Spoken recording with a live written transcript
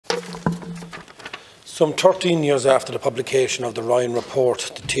Some 13 years after the publication of the Ryan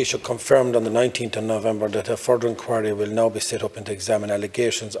report, the Taoiseach confirmed on the 19th of November that a further inquiry will now be set up to examine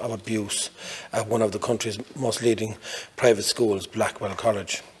allegations of abuse at one of the country's most leading private schools, Blackwell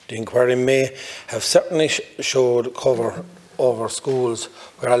College. The inquiry may have certainly showed cover over schools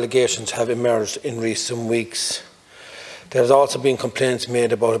where allegations have emerged in recent weeks. There has also been complaints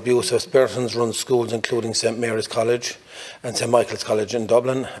made about abuse of Spartans-run schools, including St Mary's College and St Michael's College in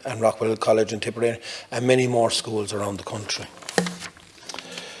Dublin and Rockwell College in Tipperary, and many more schools around the country.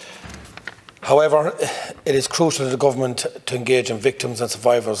 However, it is crucial to the government to engage in victims and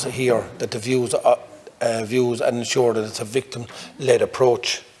survivors here, that the views and ensure that it's a victim-led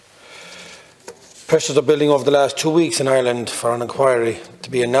approach. Pressures are building over the last 2 weeks in Ireland for an inquiry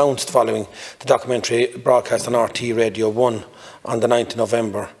to be announced following the documentary broadcast on RT Radio 1 on the 9th of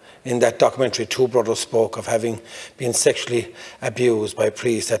November. In that documentary, two brothers spoke of having been sexually abused by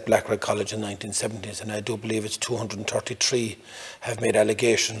priests at Blackwell College in the 1970s, and I do believe it's 233 have made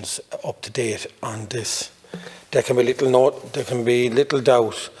allegations up to date on this. There can be little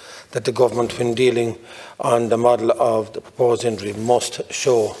doubt that the government, when dealing on the model of the proposed injury, must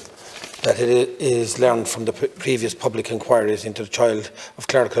show that it is learned from the previous public inquiries into the child of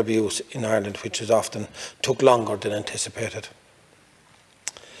clerical abuse in Ireland, which often took longer than anticipated.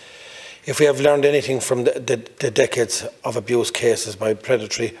 If we have learned anything from the decades of abuse cases by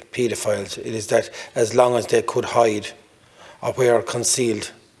predatory paedophiles, it is that as long as they could hide or were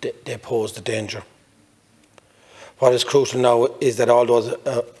concealed, they posed a danger. What is crucial now is that all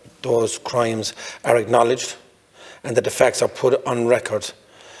those crimes are acknowledged and that the facts are put on record,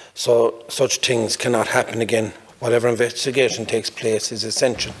 so such things cannot happen again. Whatever investigation takes place is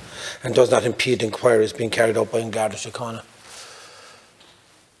essential and does not impede inquiries being carried out by Garda Síochána.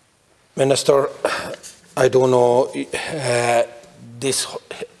 Minister, I don't know, this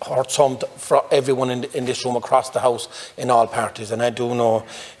hurts home for everyone in this room, across the House, in all parties, and I do know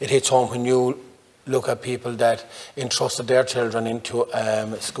it hits home when you look at people that entrusted their children into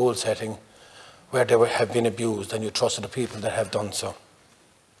a school setting where they have been abused, and you trusted the people that have done so.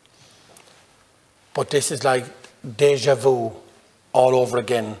 But this is like deja vu all over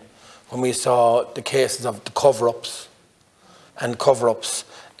again when we saw the cases of the cover-ups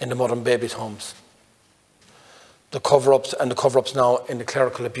in the mother and babies' homes. The cover-ups and the cover-ups now in the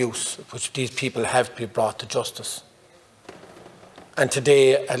clerical abuse, which these people have to be brought to justice. And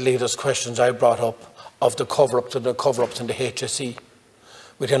today, at Leaders' Questions, I brought up of the cover-ups and the cover-ups in the HSE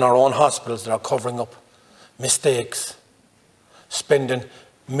within our own hospitals that are covering up mistakes, spending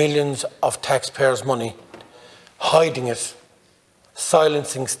millions of taxpayers' money, hiding it,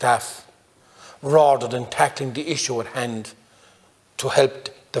 silencing staff, rather than tackling the issue at hand to help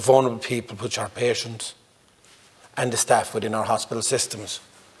the vulnerable people, which are patients and the staff within our hospital systems.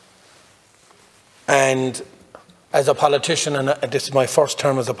 And as a politician, and this is my first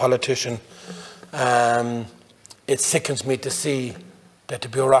term as a politician, it sickens me to see that the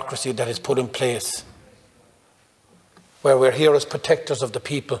bureaucracy that is put in place, where we're here as protectors of the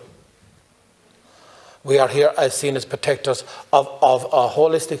people, we are here as seen as protectors of a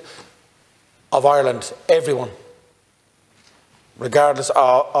holistic, of Ireland, everyone, regardless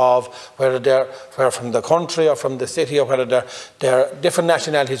of whether they're from the country or from the city, or whether they're different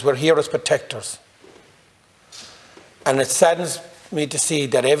nationalities. We're here as protectors. And it saddens me to see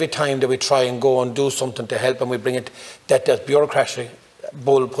that every time that we try and go and do something to help, and we bring it, that there's bureaucracy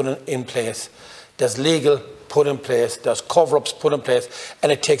bull put in place, there's legal put in place, there's cover-ups put in place,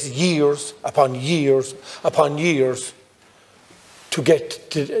 and it takes years upon years upon years to get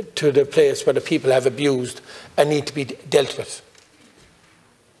to the place where the people have abused and need to be dealt with.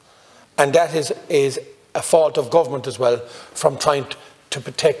 And that is a fault of government as well, from trying to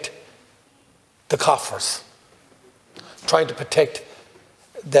protect the coffers, trying to protect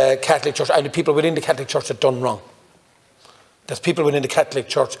the Catholic Church and the people within the Catholic Church that have done wrong. There's people within the Catholic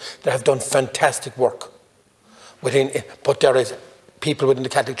Church that have done fantastic work but there is people within the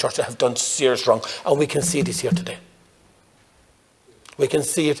Catholic Church that have done serious wrong, and we can see this here today. We can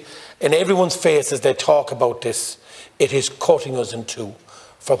see it in everyone's face as they talk about this. It is cutting us in two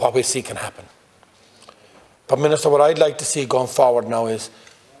for what we see can happen. But Minister, what I'd like to see going forward now is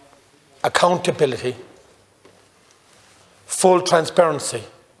accountability, full transparency,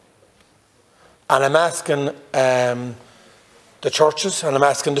 and I'm asking the churches and I'm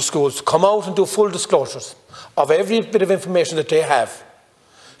asking the schools to come out and do full disclosures of every bit of information that they have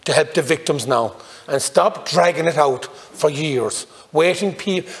to help the victims now, and stop dragging it out for years, waiting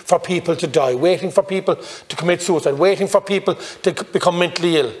for people to die, waiting for people to commit suicide, waiting for people to become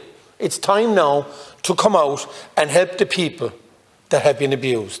mentally ill. It's time now to come out and help the people that have been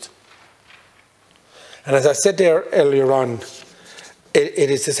abused. And as I said there earlier on, it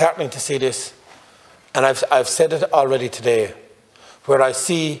is disheartening to see this, and I've said it already today, where I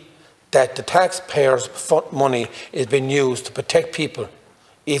see that the taxpayers' money is being used to protect people,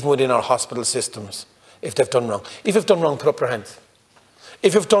 even within our hospital systems, if they've done wrong. If you've done wrong, put up your hands.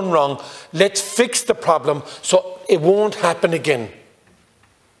 If you've done wrong, let's fix the problem so it won't happen again.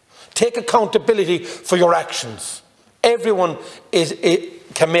 Take accountability for your actions. Everyone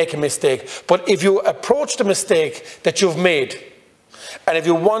can make a mistake, but if you approach the mistake that you've made, and if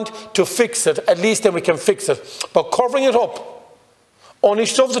you want to fix it, at least then we can fix it. But covering it up only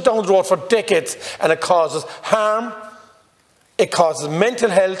shoves it down the road for decades, and it causes harm, it causes mental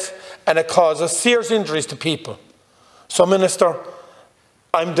health, and it causes serious injuries to people. So, Minister,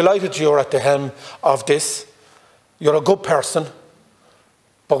 I'm delighted you're at the helm of this. You're a good person,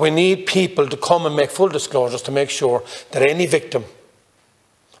 but we need people to come and make full disclosures to make sure that any victim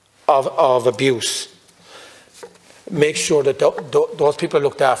of abuse, make sure that those people are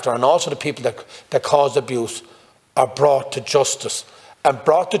looked after, and also the people that cause abuse are brought to justice, and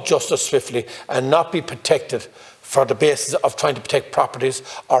brought to justice swiftly, and not be protected for the basis of trying to protect properties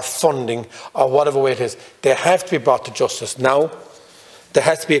or funding or whatever way it is. They have to be brought to justice now. There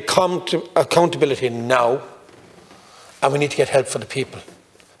has to be accountability now, and we need to get help for the people.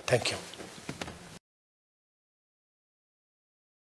 Thank you.